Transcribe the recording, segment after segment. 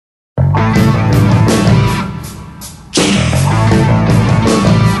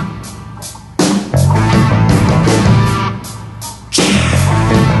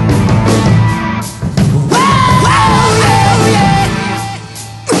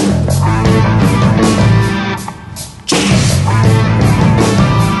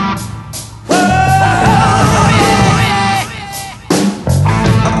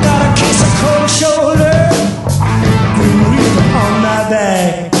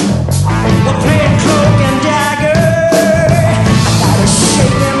We're playing cloak and dagger. I gotta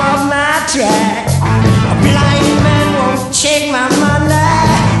shake them off my track. A blind man won't shake my money.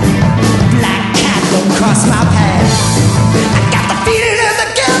 Black cat don't cross my path. I got the feeling of the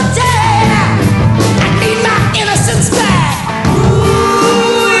guilty. I need my innocence back.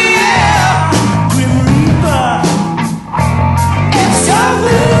 Ooh yeah, Grim Reaper. It's so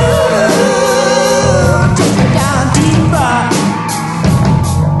good. Take me down deeper.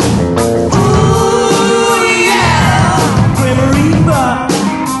 Ooh yeah, Grim Reaper.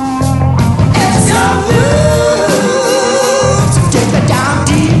 It's so good. So take me down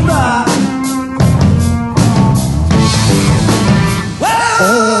deeper.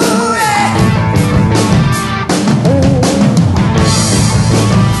 Whoa, yeah.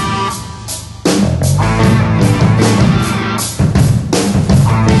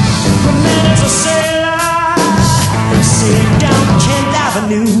 The man is a sailor, sailing down Kent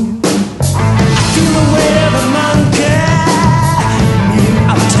Avenue. I feel the weight of a monkey, meeting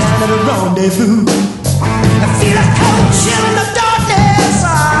uptown at a rendezvous. I feel a cold chill in